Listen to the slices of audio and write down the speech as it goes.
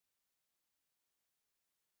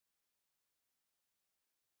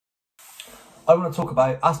I want to talk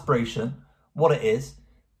about aspiration, what it is,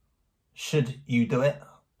 should you do it,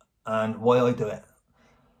 and why I do it.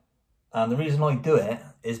 And the reason I do it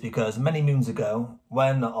is because many moons ago,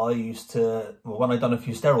 when I done a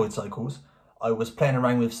few steroid cycles, I was playing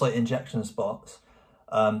around with slight injection spots,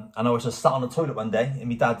 and I was just sat on the toilet one day in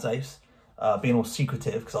my dad's house, being all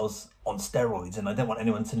secretive because I was on steroids and I didn't want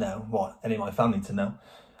anyone to know, any of my family to know.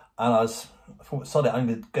 And I thought, sod it, I'm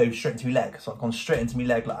going to go straight into my leg. So I've gone straight into my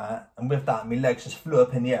leg like that. And with that, my legs just flew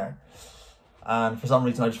up in the air. And for some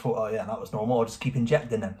reason, I just thought, oh yeah, that was normal. I'll just keep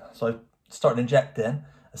injecting them. So I started injecting.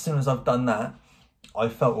 As soon as I've done that, I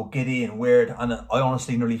felt all giddy and weird. And I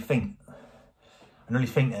honestly nearly fainted.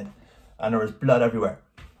 And there was blood everywhere.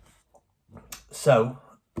 So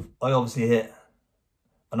I obviously hit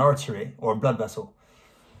an artery or a blood vessel.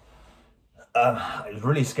 It was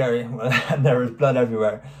really scary and there was blood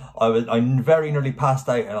everywhere. I very nearly passed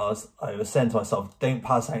out, and I was saying to myself, don't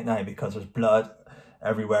pass out now because there's blood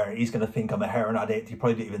everywhere. He's going to think I'm a heroin addict. He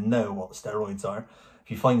probably didn't even know what steroids are. If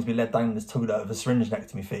he finds me led down in this toilet with a syringe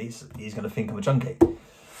next to my face, he's going to think I'm a junkie. And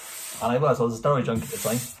I was a steroid junkie at the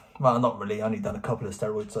time. Well, not really, I only done a couple of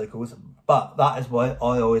steroid cycles, but that is why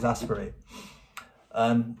I always aspirate.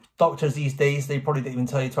 Doctors these days, they probably don't even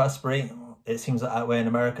tell you to aspirate. It seems that way in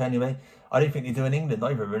America anyway. I don't think they do in England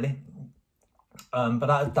either, really.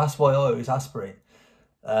 But that's why I always aspirate.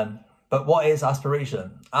 But what is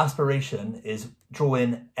aspiration? Aspiration is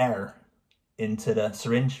drawing air into the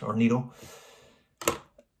syringe or needle.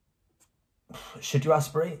 Should you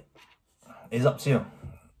aspirate? It's up to you.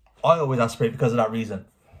 I always aspirate because of that reason.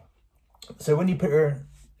 So when you put your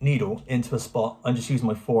needle into a spot, I'm just using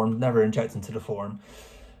my forearm, never inject into the forearm.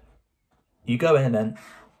 You go in and then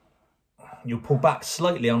you'll pull back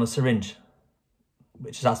slightly on the syringe,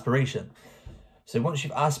 which is aspiration. So once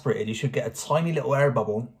you've aspirated, you should get a tiny little air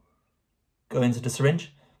bubble go into the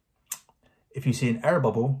syringe. If you see an air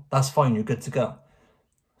bubble, that's fine, you're good to go.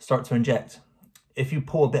 Start to inject. If you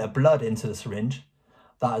pour a bit of blood into the syringe,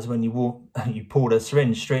 that is when you pull the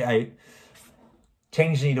syringe straight out,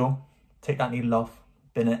 change the needle, take that needle off,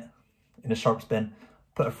 bin it in a sharps bin,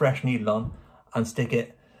 put a fresh needle on and stick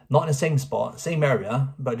it, not in the same spot, same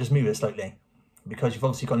area, but just move it slightly, because you've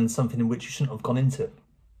obviously gone into something in which you shouldn't have gone into.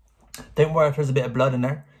 Don't worry if there's a bit of blood in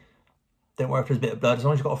there. Don't worry if there's a bit of blood. As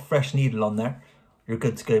long as you've got a fresh needle on there, you're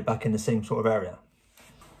good to go back in the same sort of area.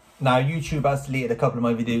 Now, YouTube has deleted a couple of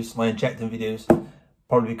my videos, my injecting videos,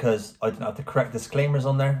 probably because I didn't have the correct disclaimers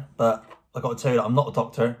on there. But I've got to tell you that I'm not a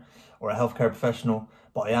doctor or a healthcare professional,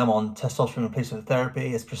 but I am on testosterone replacement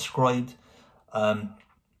therapy. It's prescribed. I'm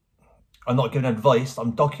not giving advice.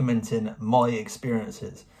 I'm documenting my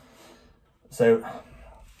experiences. So,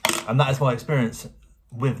 and that is my experience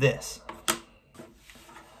with this.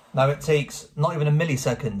 Now it takes not even a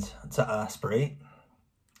millisecond to aspirate.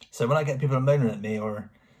 So when I get people moaning at me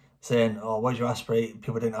or saying, oh, why do you aspirate?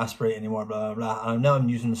 People don't aspirate anymore, blah, blah, blah. And I know I'm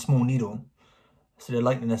using a small needle, so the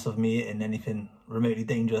likeliness of me eating anything remotely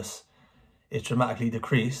dangerous is dramatically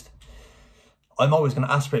decreased. I'm always going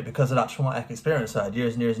to aspirate because of that traumatic experience I had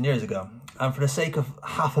years and years and years ago. And for the sake of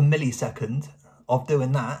half a millisecond of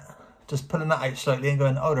doing that, just pulling that out slightly and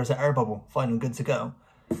going, oh, there's an air bubble, fine, I'm good to go.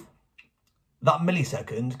 That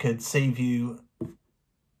millisecond could save you,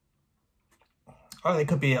 or it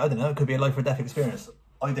could be, I don't know, it could be a life or death experience.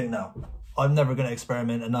 I don't know. I'm never going to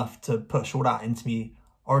experiment enough to push all that into me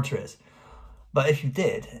arteries. But if you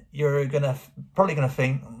did, you're probably going to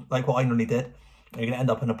think, like what I normally did, you're going to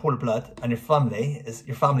end up in a pool of blood, and your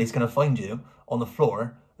family's going to find you on the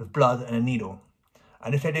floor with blood and a needle.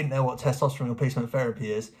 And if they didn't know what testosterone replacement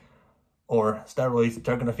therapy is, or steroids,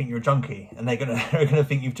 they're going to think you're a junkie, and they're going to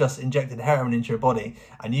think you've just injected heroin into your body,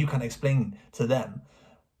 and you can explain to them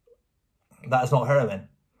that is not heroin.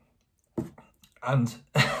 And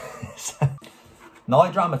now I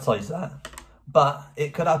dramatise that, but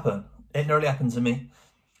it could happen. It nearly happened to me.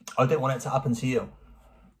 I don't want it to happen to you.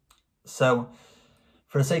 So,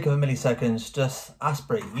 for the sake of a millisecond, just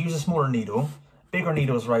aspirate. Use a smaller needle. Bigger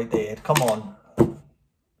needles right there. Come on.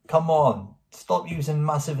 Come on. Stop using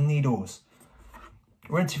massive needles.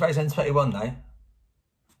 We're in 2021 now.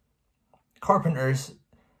 Carpenters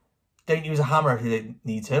don't use a hammer if they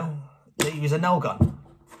need to. They use a nail gun.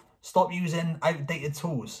 Stop using outdated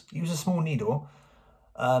tools. Use a small needle.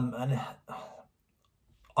 And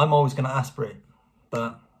I'm always going to aspirate.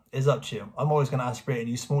 But it's up to you. I'm always going to aspirate and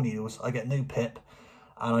use small needles. I get no pip.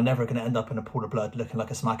 And I'm never going to end up in a pool of blood looking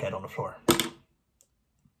like a smackhead on the floor.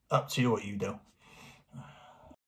 Up to you what you do.